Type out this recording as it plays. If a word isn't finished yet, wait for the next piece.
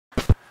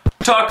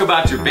Talk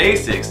about your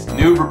basics,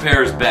 Noob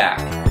Repair is back.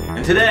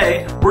 And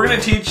today, we're going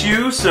to teach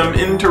you some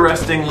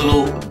interesting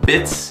little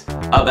bits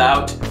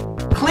about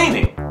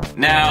cleaning.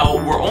 Now,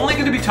 we're only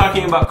going to be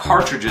talking about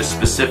cartridges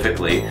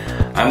specifically.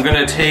 I'm going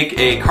to take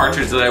a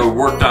cartridge that I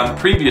worked on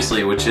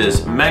previously, which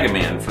is Mega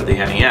Man for the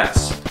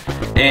NES.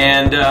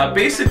 And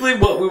basically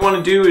what we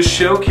want to do is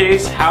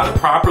showcase how to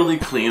properly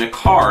clean a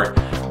cart,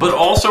 but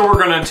also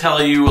we're going to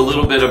tell you a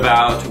little bit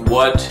about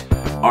what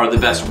are the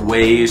best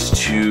ways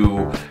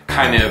to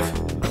kind of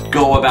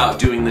go about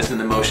doing this in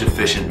the most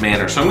efficient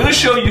manner. So I'm going to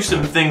show you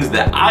some things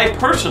that I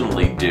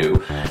personally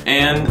do,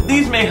 and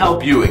these may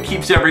help you. It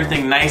keeps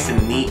everything nice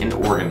and neat and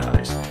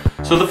organized.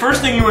 So the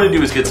first thing you want to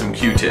do is get some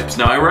Q-tips.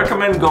 Now I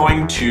recommend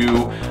going to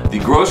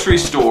the grocery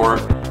store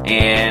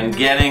and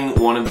getting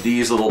one of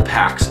these little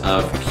packs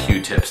of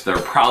Q-tips. They're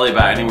probably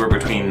about anywhere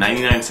between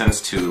 99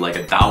 cents to like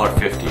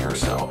 $1.50 or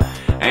so.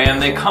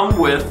 And they come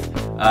with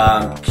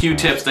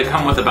Q-tips. They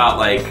come with about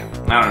like,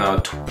 I don't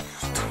know,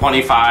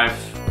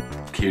 25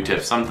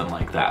 Q-tips, something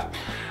like that.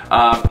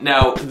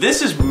 Now,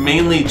 this is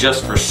mainly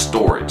just for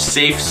storage,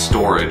 safe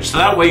storage. So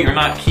that way you're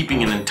not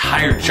keeping an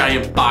entire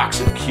giant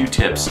box of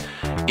Q-tips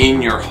in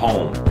your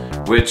home,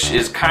 which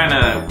is kind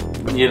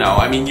of, you know,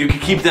 I mean, you can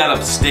keep that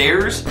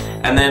upstairs,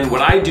 and then what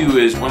I do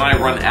is when I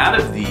run out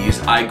of these,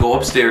 I go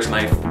upstairs and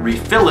I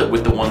refill it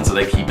with the ones that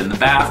I keep in the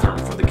bathroom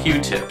for the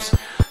Q-tips.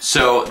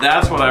 So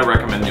that's what I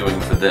recommend doing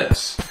for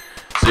this.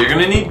 So you're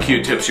going to need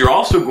Q-tips. You're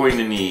also going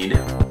to need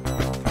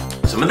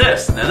some of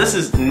this. Now this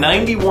is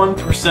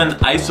 91%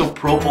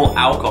 isopropyl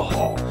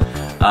alcohol.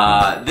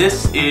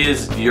 This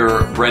is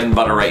your bread and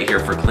butter right here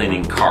for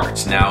cleaning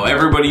carts. Now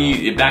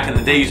everybody back in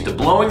the day used to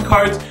blow in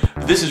carts,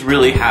 but this is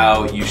really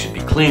how you should be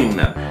cleaning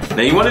them.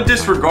 Now you want to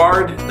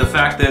disregard the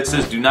fact that it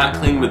says do not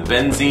clean with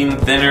benzene,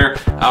 thinner,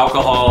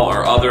 alcohol,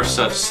 or other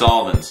such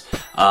solvents.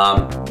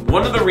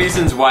 One of the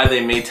reasons why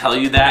they may tell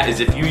you that is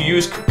if you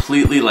use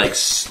completely like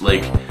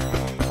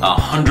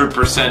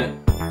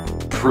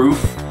 100%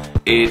 proof,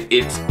 it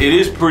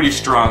is pretty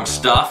strong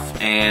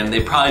stuff, and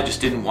they probably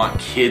just didn't want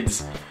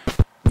kids,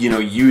 you know,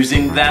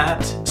 using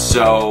that.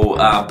 So,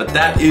 but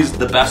that is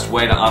the best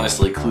way to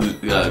honestly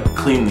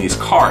clean these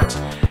carts.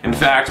 In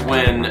fact,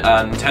 when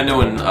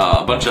Nintendo and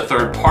a bunch of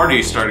third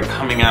parties started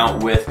coming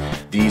out with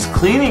these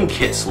cleaning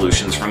kit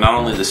solutions for not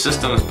only the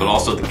systems but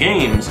also the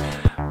games,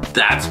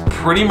 that's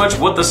pretty much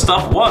what the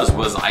stuff was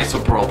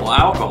isopropyl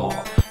alcohol.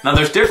 Now,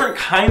 there's different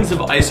kinds of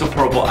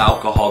isopropyl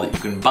alcohol that you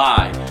can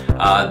buy.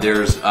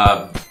 There's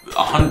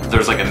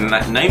like a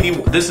 90,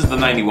 this is the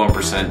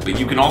 91%, but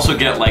you can also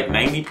get like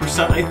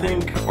 90%, I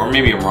think, or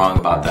maybe I'm wrong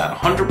about that,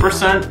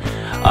 100%,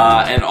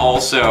 and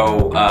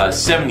also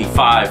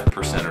 75%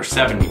 or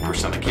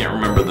 70%. I can't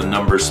remember the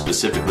numbers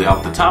specifically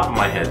off the top of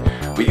my head,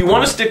 but you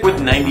want to stick with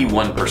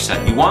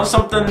 91%. You want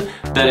something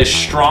that is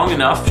strong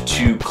enough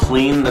to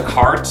clean the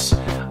carts,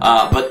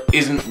 but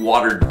isn't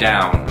watered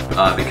down,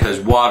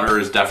 because water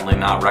is definitely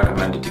not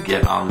recommended to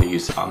get on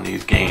these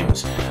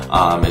games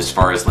as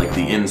far as like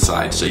the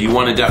inside. So you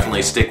want to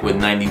definitely stick with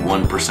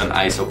 91%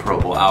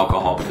 isopropyl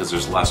alcohol because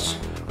there's less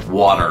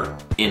water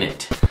in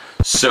it.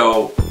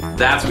 So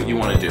that's what you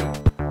want to do.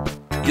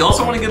 You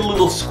also want to get a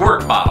little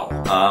squirt bottle.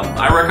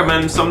 I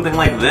recommend something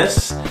like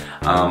this.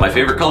 My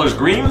favorite color is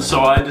green,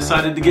 so I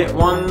decided to get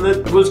one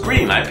that was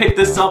green. I picked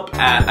this up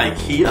at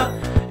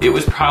IKEA. It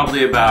was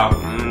probably about,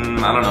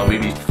 I don't know,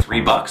 maybe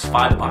 $3,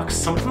 $5,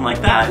 something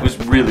like that. It was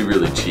really,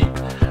 really cheap.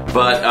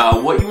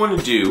 But what you want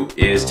to do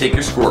is take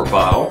your squirt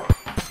bottle,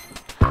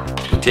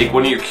 you take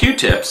one of your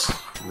Q-tips.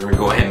 We're going to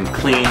go ahead and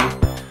clean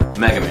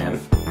Mega Man.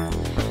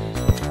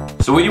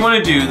 So what you want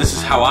to do, this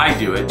is how I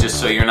do it, just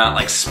so you're not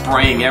like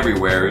spraying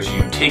everywhere, is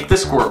you take the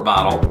squirt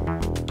bottle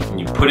and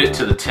you put it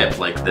to the tip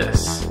like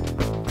this.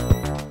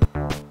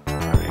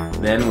 Alright,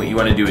 then what you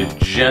want to do is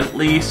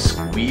gently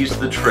squeeze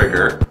the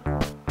trigger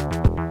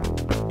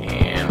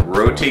and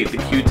rotate the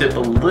Q-tip a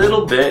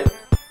little bit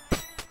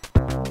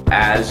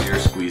as you're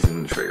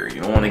squeezing the trigger.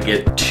 You don't want to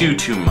get too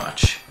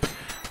much.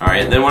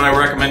 Alright, then what I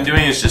recommend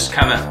doing is just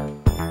kind of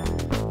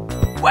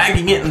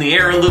wagging it in the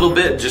air a little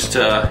bit just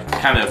to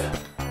kind of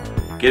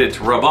get it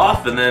to rub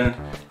off, and then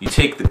you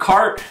take the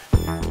cart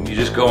and you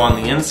just go on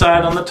the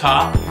inside on the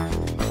top,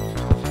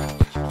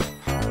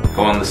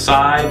 go on the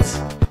sides,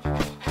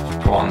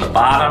 go on the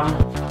bottom,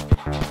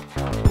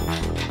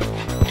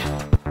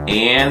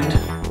 and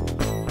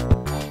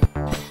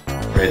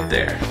right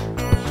there.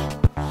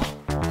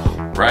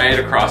 Right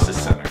across the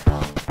center.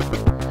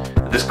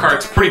 This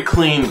cart's pretty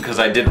clean because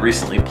I did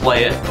recently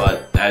play it,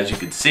 but as you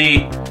can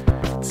see,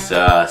 it's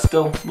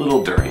still a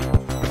little dirty.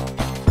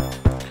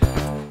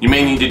 You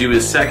may need to do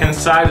the second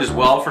side as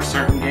well for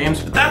certain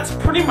games, but that's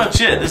pretty much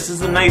it. This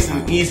is a nice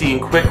and easy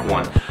and quick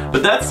one.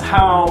 But that's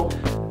how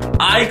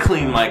I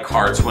clean my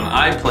carts when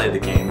I play the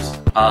games.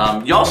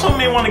 You also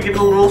may want to give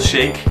it a little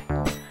shake.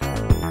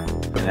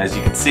 And as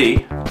you can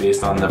see,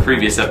 based on the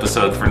previous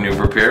episode for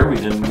Noob Repair, we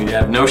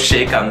have no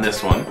shake on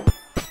this one.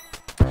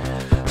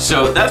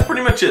 So that's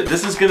pretty much it.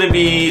 This is going to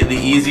be the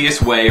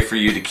easiest way for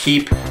you to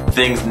keep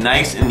things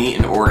nice and neat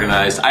and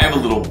organized. I have a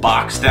little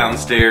box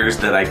downstairs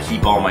that I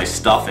keep all my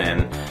stuff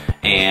in,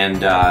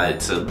 and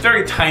it's a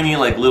very tiny,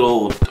 like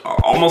little,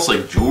 almost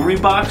like jewelry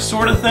box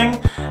sort of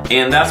thing.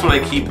 And that's what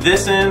I keep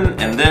this in,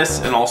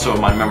 and also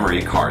my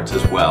memory cards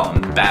as well,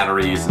 and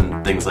batteries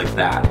and things like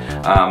that.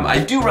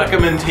 I do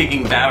recommend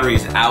taking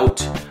batteries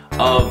out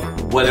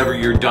of whatever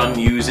you're done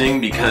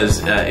using,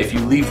 because if you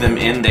leave them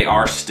in, they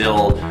are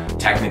still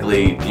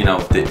technically, you know,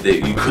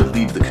 you could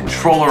leave the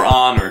controller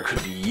on, or it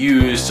could be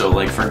used. So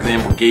like, for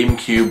example,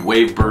 GameCube,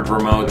 Wavebird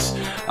remotes,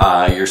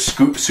 your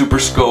Super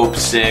Scope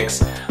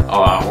 6,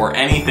 or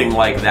anything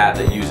like that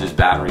that uses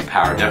battery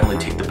power. Definitely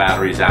take the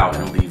batteries out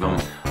and leave them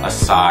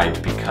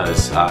aside,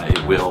 because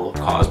it will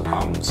cause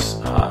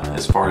problems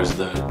as far as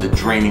the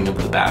draining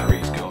of the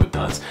batteries go. It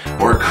does,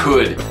 or it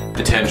could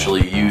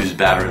potentially use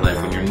battery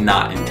life when you're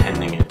not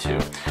intending it to.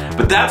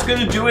 But that's going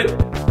to do it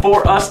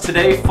for us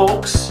today,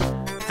 folks.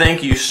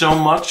 Thank you so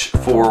much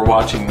for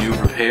watching Noob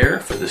Repair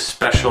for this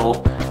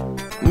special,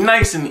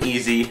 nice and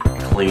easy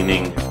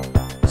cleaning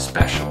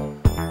special.